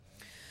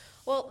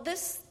Well,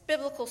 this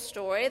biblical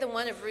story, the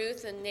one of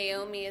Ruth and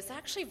Naomi, is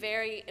actually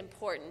very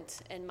important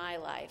in my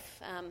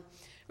life.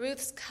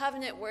 Ruth's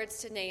covenant words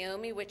to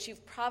Naomi, which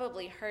you've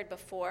probably heard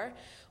before,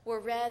 were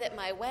read at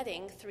my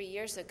wedding 3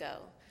 years ago.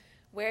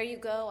 Where you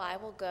go, I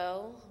will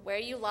go. Where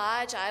you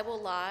lodge, I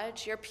will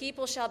lodge. Your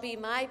people shall be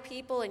my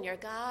people, and your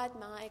God,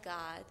 my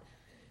God.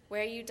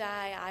 Where you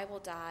die, I will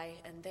die,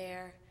 and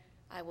there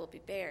I will be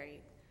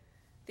buried.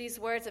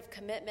 These words of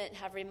commitment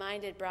have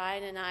reminded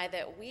Brian and I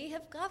that we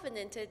have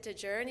covenanted to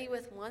journey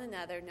with one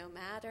another no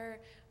matter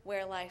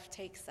where life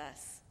takes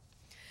us.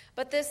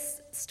 But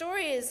this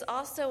story is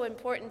also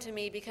important to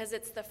me because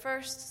it's the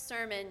first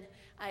sermon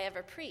I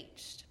ever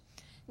preached.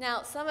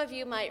 Now, some of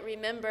you might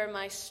remember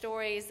my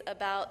stories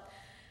about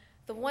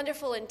the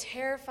wonderful and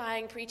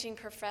terrifying preaching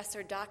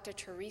professor, Dr.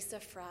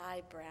 Teresa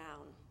Fry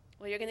Brown.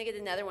 Well, you're going to get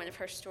another one of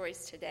her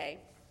stories today.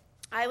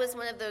 I was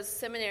one of those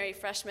seminary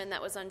freshmen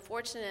that was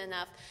unfortunate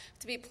enough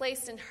to be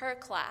placed in her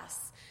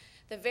class,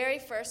 the very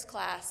first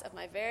class of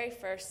my very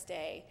first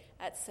day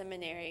at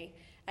seminary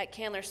at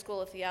Candler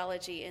School of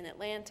Theology in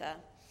Atlanta.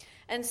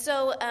 And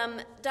so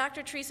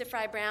Dr. Teresa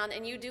Fry Brown,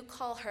 and you do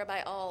call her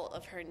by all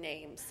of her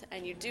names,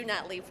 and you do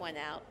not leave one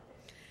out,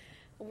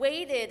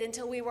 waited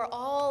until we were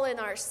all in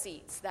our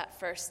seats that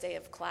first day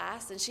of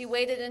class, and she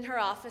waited in her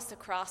office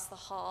across the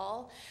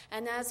hall,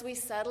 and as we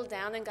settled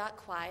down and got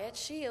quiet,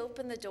 she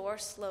opened the door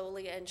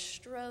slowly and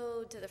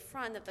strode to the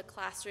front of the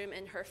classroom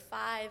in her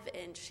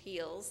 5-inch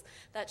heels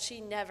that she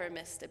never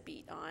missed a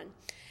beat on.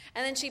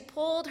 And then she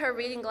pulled her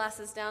reading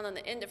glasses down on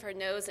the end of her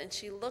nose, and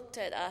she looked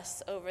at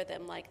us over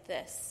them like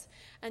this,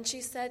 and she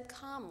said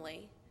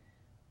calmly,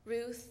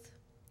 Ruth,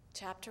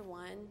 chapter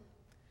 1,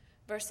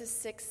 verses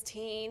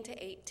 16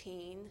 to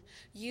 18,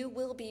 you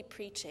will be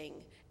preaching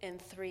in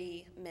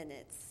 3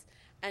 minutes.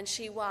 And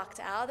she walked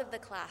out of the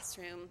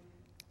classroom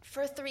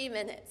for 3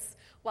 minutes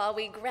while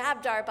we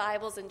grabbed our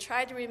Bibles and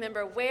tried to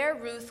remember where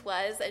Ruth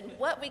was and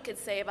what we could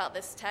say about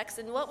this text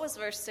and what was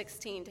verse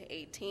 16 to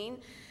 18.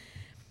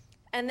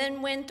 And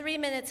then when 3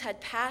 minutes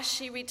had passed,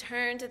 she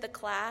returned to the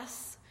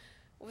class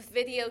with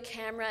video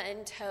camera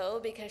in tow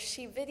because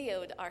she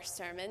videoed our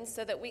sermons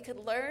so that we could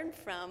learn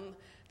from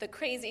the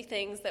crazy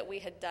things that we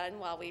had done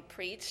while we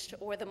preached,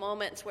 or the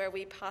moments where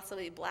we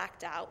possibly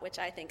blacked out, which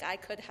I think I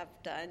could have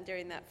done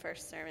during that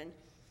first sermon,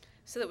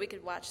 so that we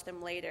could watch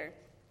them later.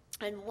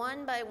 And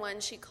one by one,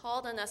 she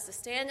called on us to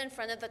stand in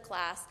front of the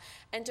class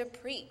and to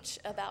preach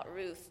about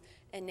Ruth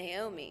and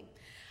Naomi.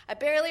 I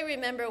barely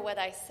remember what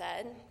I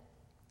said.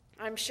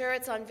 I'm sure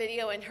it's on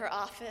video in her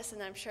office,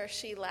 and I'm sure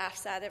she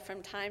laughs at it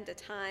from time to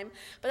time.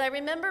 But I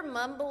remember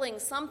mumbling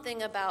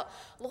something about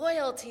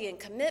loyalty and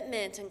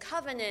commitment and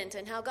covenant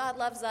and how God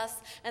loves us,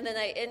 and then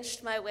I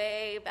inched my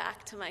way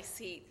back to my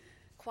seat,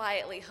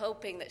 quietly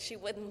hoping that she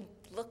wouldn't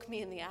look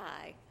me in the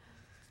eye.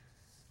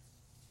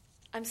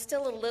 I'm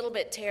still a little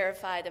bit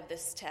terrified of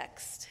this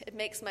text. It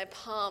makes my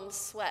palms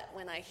sweat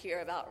when I hear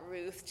about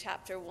Ruth,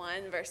 chapter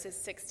 1, verses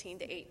 16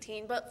 to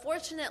 18. But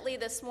fortunately,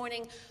 this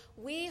morning,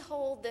 we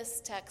hold this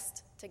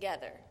text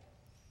together.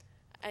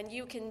 And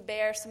you can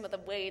bear some of the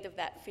weight of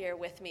that fear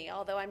with me,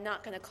 although I'm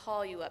not going to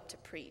call you up to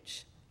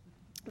preach.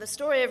 The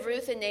story of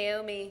Ruth and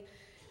Naomi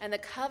and the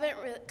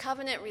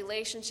covenant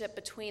relationship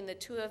between the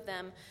two of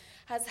them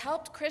has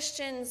helped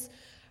Christians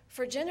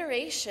for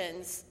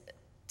generations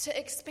to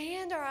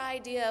expand our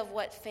idea of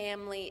what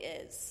family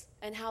is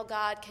and how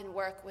God can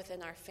work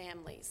within our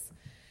families.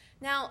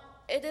 Now,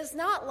 it is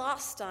not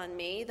lost on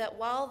me that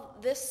while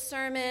this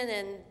sermon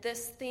and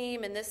this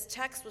theme and this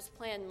text was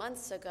planned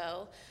months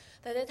ago,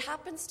 that it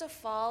happens to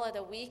fall at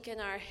a week in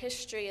our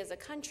history as a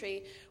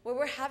country where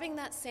we're having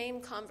that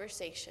same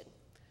conversation.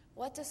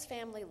 What does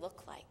family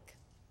look like?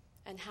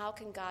 And how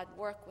can God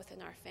work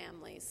within our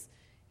families,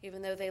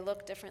 even though they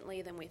look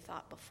differently than we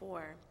thought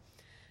before?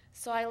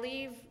 So I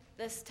leave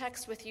this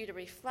text with you to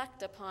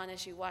reflect upon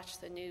as you watch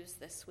the news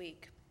this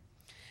week.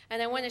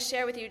 And I want to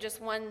share with you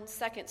just one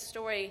second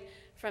story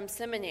from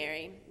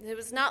seminary. It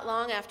was not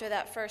long after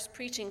that first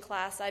preaching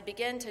class I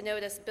began to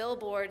notice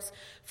billboards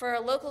for a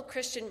local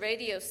Christian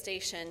radio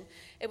station.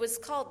 It was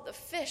called the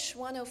Fish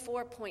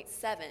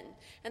 104.7,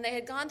 and they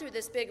had gone through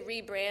this big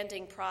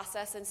rebranding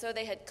process, and so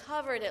they had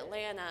covered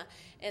Atlanta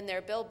in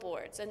their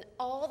billboards, and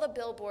all the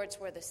billboards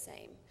were the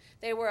same.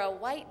 They were a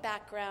white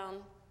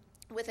background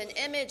with an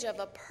image of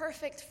a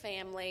perfect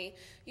family.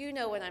 You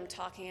know what I'm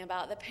talking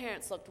about. The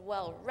parents looked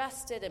well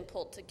rested and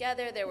pulled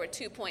together. There were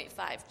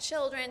 2.5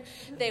 children.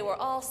 They were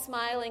all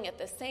smiling at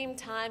the same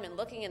time and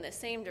looking in the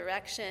same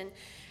direction.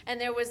 And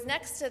there was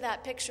next to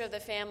that picture of the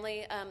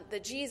family, the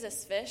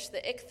Jesus fish,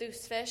 the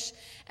ichthus fish,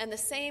 and the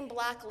same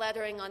black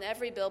lettering on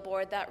every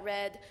billboard that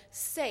read,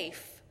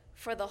 "Safe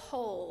for the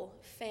whole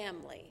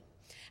family."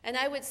 And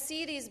I would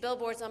see these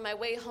billboards on my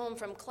way home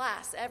from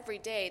class every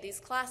day, these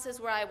classes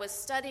where I was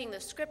studying the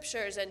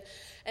scriptures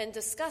and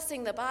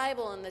discussing the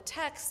Bible and the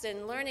text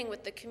and learning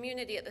with the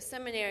community at the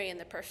seminary and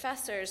the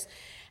professors.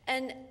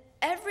 And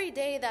every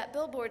day that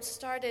billboard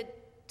started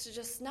to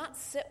just not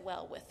sit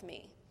well with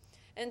me.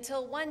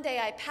 until one day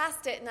I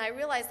passed it and I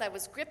realized I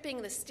was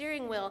gripping the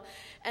steering wheel,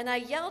 and I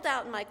yelled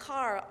out in my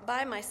car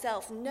by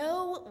myself,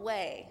 "No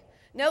way.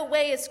 No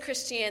way is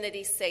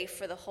Christianity safe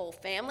for the whole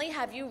family.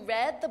 Have you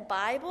read the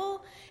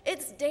Bible?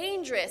 It's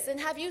dangerous.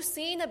 And have you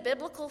seen a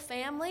biblical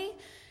family?"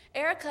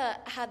 Erica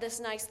had this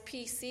nice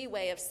PC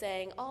way of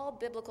saying all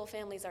biblical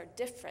families are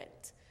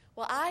different.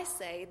 Well, I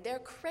say they're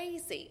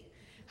crazy.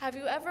 Have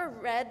you ever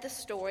read the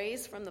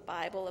stories from the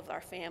Bible of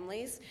our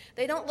families?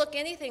 They don't look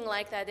anything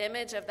like that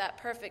image of that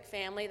perfect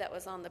family that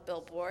was on the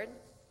billboard.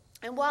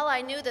 And while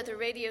I knew that the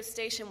radio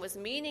station was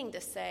meaning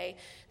to say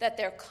that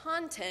their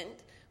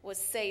content was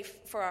safe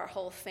for our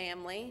whole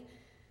family,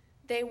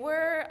 they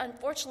were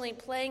unfortunately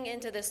playing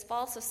into this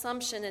false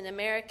assumption in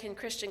American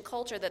Christian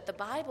culture that the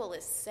Bible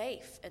is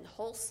safe and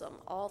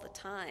wholesome all the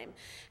time,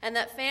 and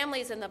that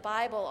families in the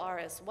Bible are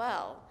as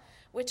well,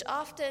 which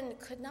often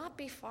could not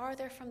be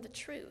farther from the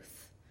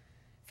truth.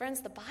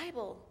 Friends, the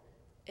Bible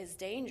is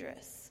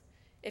dangerous.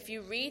 If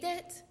you read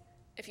it,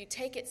 if you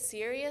take it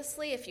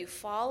seriously, if you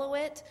follow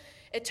it,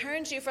 it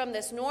turns you from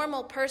this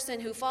normal person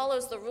who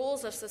follows the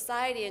rules of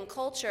society and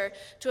culture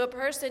to a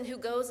person who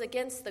goes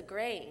against the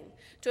grain,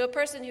 to a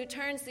person who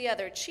turns the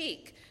other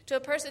cheek, to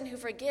a person who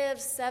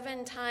forgives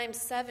 7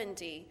 times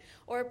 70,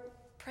 or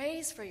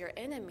prays for your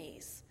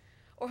enemies,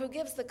 or who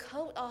gives the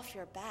coat off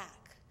your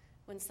back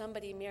when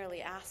somebody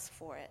merely asks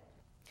for it.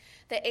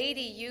 The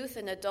 80 youth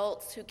and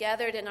adults who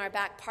gathered in our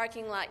back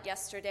parking lot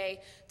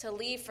yesterday to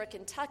leave for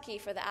Kentucky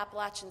for the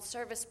Appalachian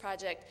Service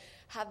Project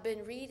have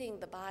been reading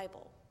the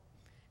Bible.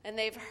 And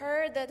they've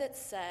heard that it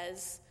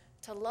says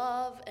to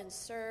love and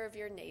serve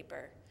your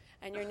neighbor.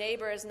 And your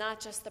neighbor is not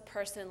just the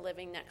person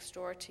living next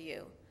door to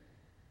you.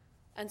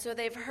 And so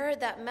they've heard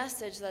that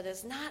message that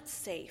is not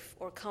safe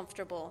or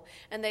comfortable.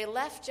 And they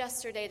left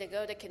yesterday to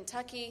go to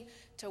Kentucky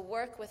to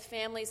work with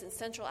families in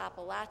Central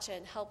Appalachia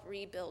and help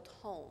rebuild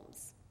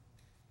homes.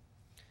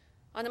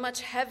 On a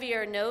much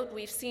heavier note,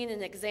 we've seen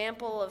an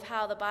example of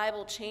how the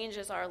Bible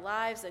changes our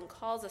lives and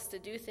calls us to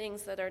do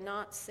things that are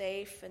not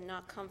safe and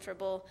not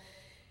comfortable,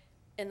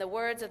 in the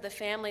words of the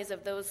families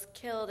of those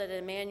killed at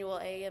Emmanuel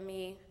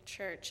AME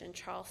Church in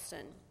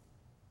Charleston.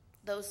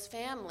 Those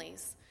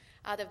families,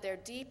 out of their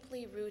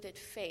deeply rooted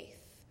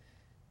faith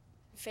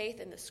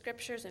in the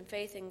Scriptures and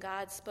faith in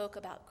God, spoke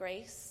about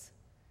grace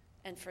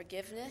and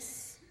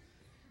forgiveness.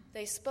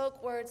 They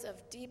spoke words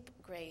of deep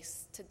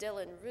grace to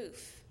Dylan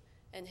Roof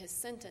in his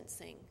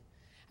sentencing,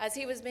 as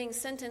he was being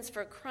sentenced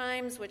for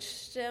crimes which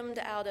stemmed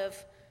out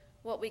of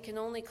what we can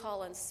only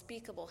call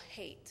unspeakable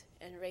hate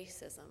and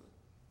racism.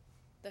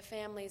 The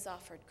families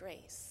offered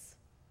grace.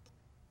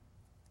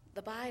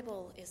 The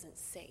Bible isn't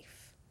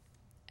safe,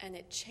 and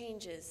it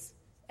changes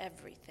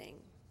everything.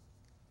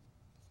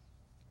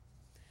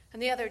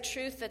 And the other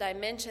truth that I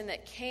mentioned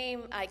that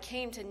I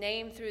came to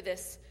name through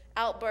this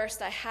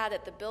outburst I had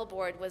at the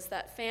billboard was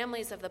that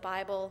families of the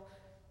Bible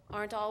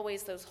aren't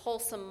always those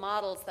wholesome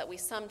models that we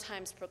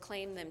sometimes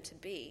proclaim them to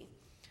be.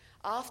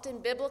 Often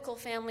biblical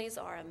families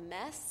are a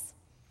mess,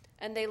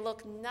 and they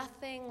look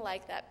nothing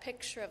like that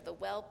picture of the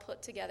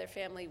well-put-together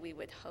family we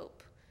would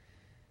hope.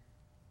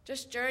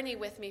 Just journey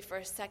with me for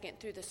a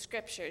second through the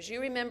Scriptures. You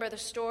remember the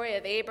story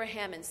of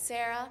Abraham and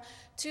Sarah,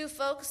 2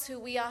 folks who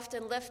we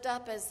often lift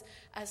up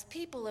as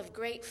people of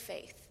great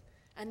faith,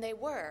 and they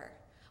were.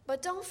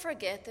 But don't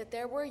forget that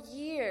there were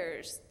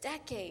years,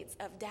 decades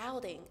of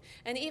doubting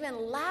and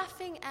even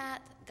laughing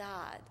at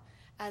God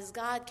as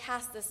God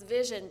cast this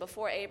vision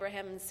before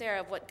Abraham and Sarah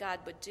of what God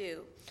would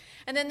do.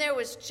 And then there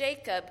was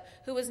Jacob,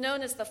 who was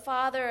known as the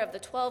father of the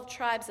 12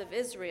 tribes of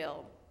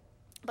Israel.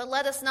 But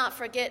let us not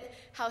forget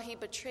how he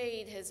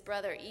betrayed his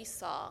brother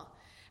Esau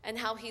and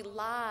how he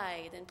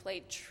lied and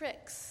played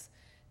tricks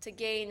to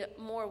gain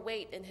more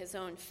weight in his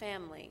own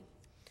family.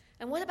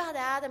 And what about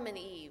Adam and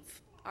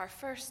Eve, our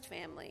first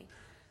family,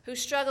 who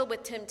struggled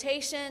with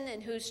temptation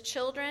and whose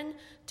children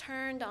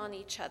turned on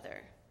each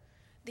other?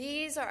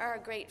 These are our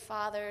great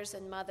fathers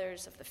and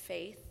mothers of the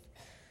faith,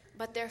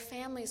 but their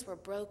families were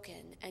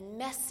broken and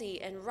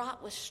messy and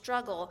wrought with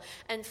struggle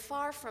and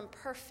far from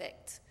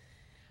perfect.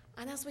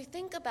 And as we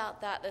think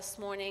about that this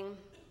morning,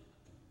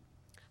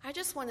 I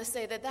just want to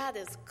say that that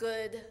is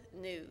good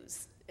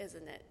news,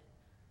 isn't it?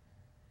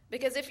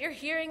 Because if you're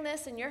hearing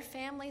this and your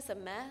family's a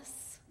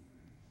mess,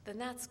 then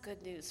that's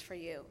good news for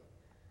you.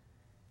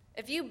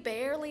 If you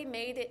barely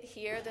made it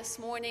here this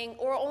morning,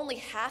 or only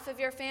half of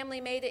your family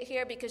made it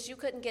here because you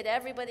couldn't get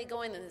everybody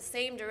going in the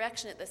same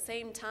direction at the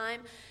same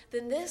time,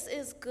 then this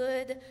is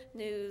good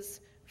news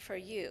for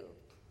you.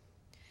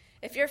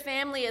 If your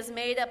family is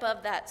made up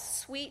of that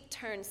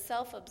sweet-turned,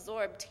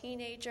 self-absorbed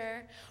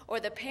teenager, or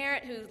the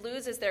parent who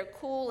loses their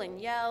cool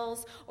and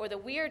yells, or the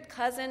weird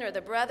cousin or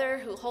the brother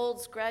who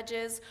holds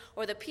grudges,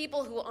 or the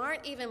people who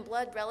aren't even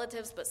blood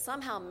relatives but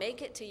somehow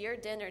make it to your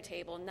dinner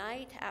table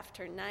night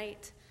after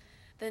night,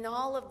 then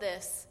all of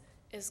this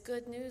is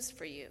good news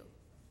for you.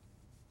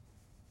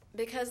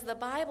 Because the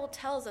Bible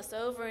tells us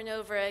over and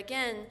over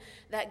again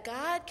that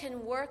God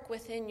can work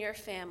within your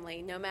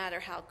family no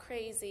matter how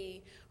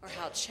crazy or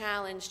how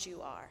challenged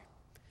you are.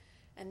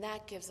 And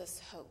that gives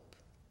us hope.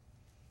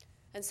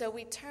 And so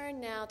we turn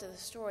now to the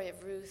story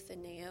of Ruth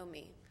and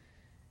Naomi,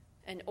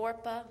 and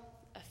Orpah,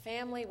 a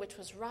family which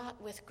was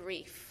wrought with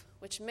grief,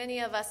 which many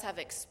of us have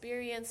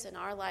experienced in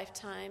our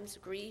lifetimes,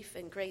 grief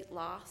and great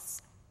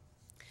loss.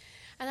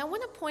 And I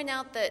want to point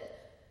out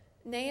that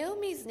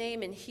Naomi's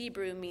name in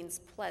Hebrew means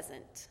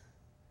pleasant.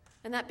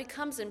 And that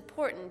becomes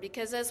important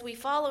because as we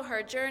follow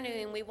her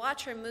journey and we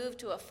watch her move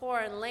to a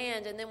foreign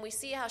land, and then we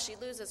see how she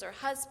loses her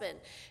husband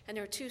and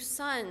her 2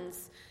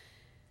 sons,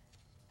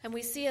 and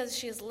we see as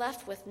she is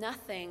left with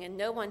nothing and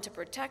no one to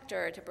protect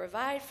her or to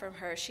provide for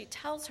her, she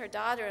tells her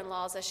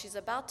daughter-in-laws as she's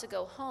about to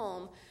go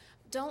home,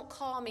 "Don't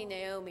call me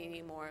Naomi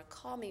anymore,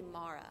 call me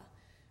Mara,"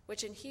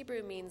 which in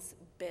Hebrew means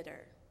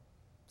bitter.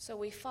 So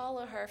we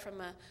follow her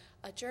from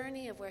a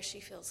journey of where she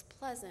feels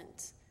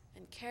pleasant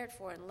and cared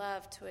for and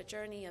loved to a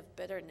journey of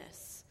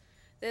bitterness.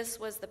 This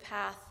was the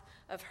path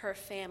of her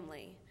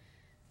family.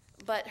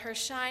 But her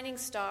shining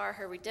star,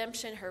 her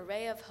redemption, her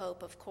ray of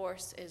hope, of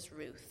course, is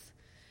Ruth.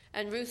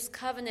 And Ruth's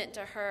covenant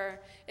to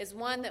her is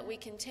one that we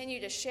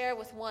continue to share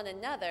with one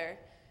another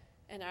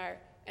in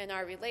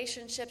our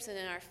relationships and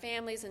in our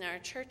families and our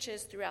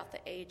churches throughout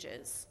the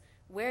ages.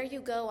 Where you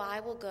go,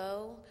 I will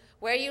go.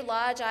 Where you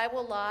lodge, I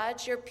will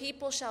lodge. Your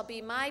people shall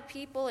be my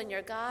people, and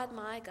your God,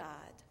 my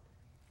God.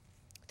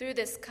 Through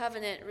this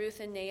covenant Ruth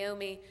and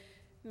Naomi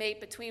made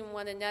between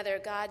one another,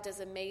 God does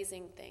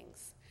amazing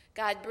things.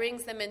 God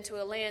brings them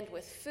into a land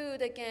with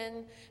food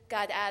again.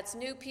 God adds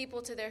new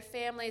people to their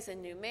families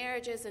and new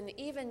marriages and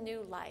even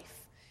new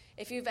life.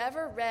 If you've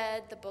ever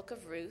read the book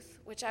of Ruth,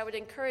 which I would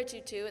encourage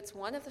you to, it's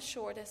one of the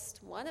shortest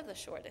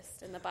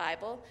in the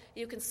Bible.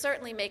 You can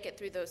certainly make it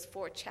through those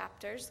 4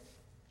 chapters.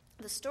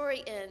 The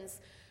story ends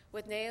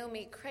with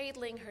Naomi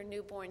cradling her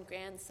newborn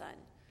grandson,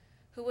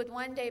 who would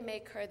one day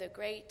make her the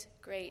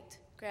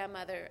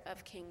great-great-grandmother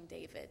of King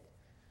David.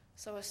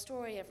 So a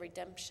story of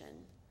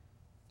redemption.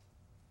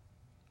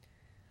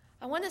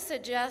 I want to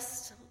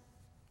suggest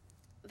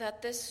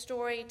that this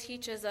story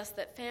teaches us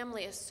that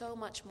family is so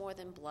much more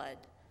than blood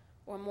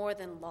or more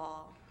than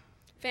law.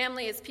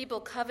 Family is people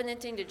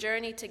covenanting to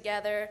journey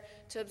together,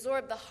 to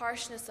absorb the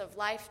harshness of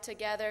life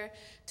together,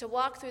 to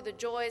walk through the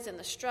joys and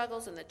the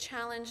struggles and the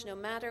challenge no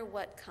matter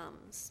what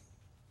comes.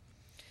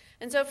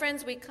 And so,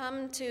 friends, we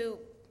come to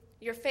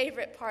your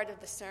favorite part of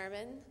the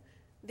sermon,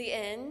 the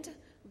end,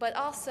 but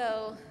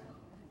also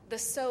the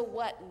so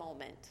what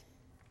moment.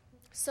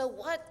 So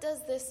what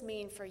does this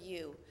mean for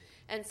you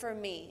and for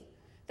me,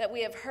 that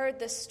we have heard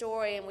this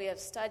story and we have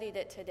studied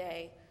it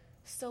today?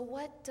 So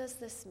what does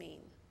this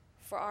mean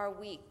for our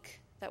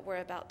week that we're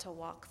about to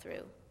walk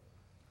through?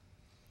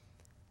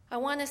 I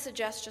want to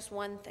suggest just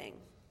one thing,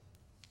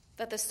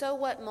 that the so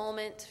what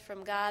moment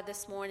from God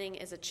this morning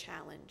is a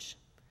challenge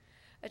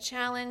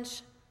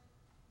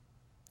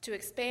to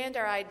expand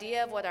our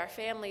idea of what our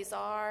families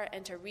are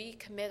and to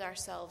recommit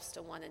ourselves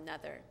to one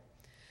another.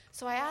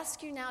 So I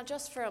ask you now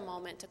just for a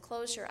moment to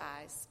close your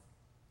eyes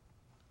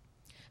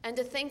and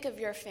to think of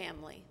your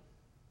family.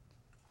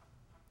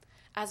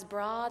 As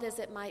broad as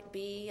it might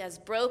be, as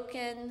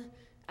broken,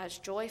 as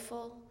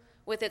joyful,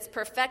 with its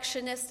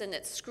perfectionists and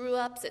its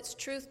screw-ups, its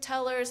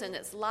truth-tellers and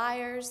its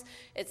liars,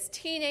 its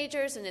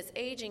teenagers and its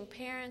aging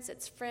parents,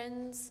 its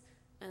friends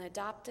and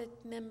adopted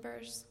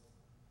members.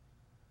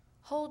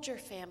 Hold your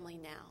family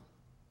now.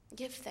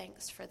 Give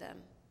thanks for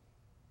them.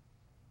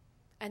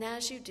 And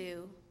as you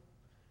do,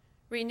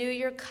 renew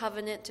your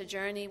covenant to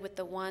journey with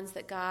the ones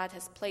that God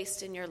has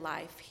placed in your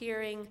life,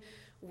 hearing,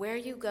 "Where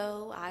you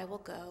go, I will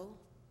go.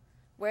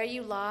 Where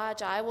you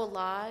lodge, I will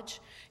lodge.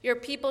 Your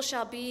people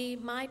shall be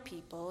my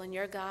people, and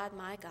your God,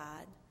 my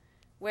God.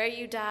 Where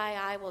you die,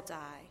 I will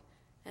die,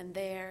 and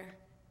there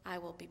I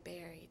will be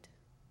buried."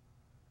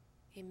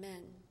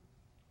 Amen.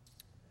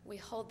 We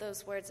hold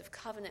those words of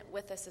covenant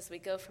with us as we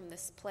go from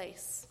this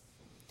place.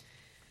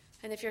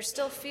 And if you're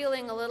still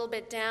feeling a little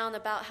bit down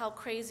about how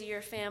crazy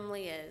your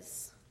family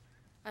is,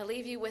 I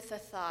leave you with the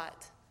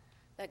thought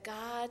that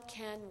God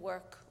can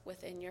work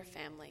within your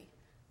family,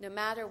 no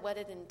matter what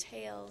it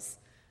entails,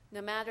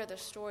 no matter the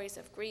stories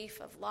of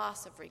grief, of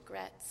loss, of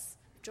regrets,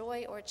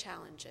 joy, or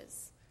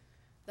challenges.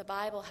 The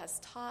Bible has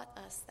taught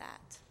us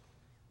that.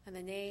 In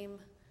the name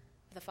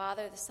of the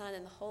Father, the Son,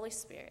 and the Holy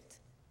Spirit,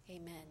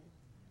 amen.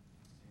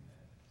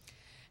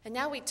 And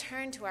now we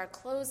turn to our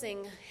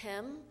closing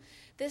hymn.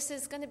 This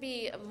is going to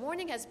be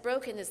 "Morning Has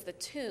Broken" is the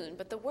tune,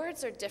 but the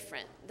words are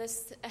different.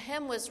 This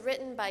hymn was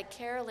written by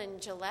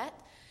Carolyn Gillette,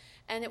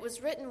 and it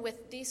was written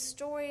with these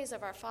stories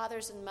of our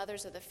fathers and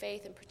mothers of the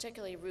faith, and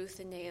particularly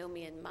Ruth and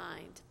Naomi in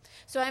mind.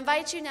 So I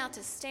invite you now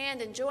to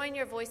stand and join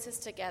your voices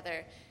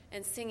together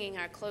in singing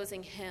our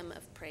closing hymn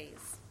of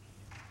praise.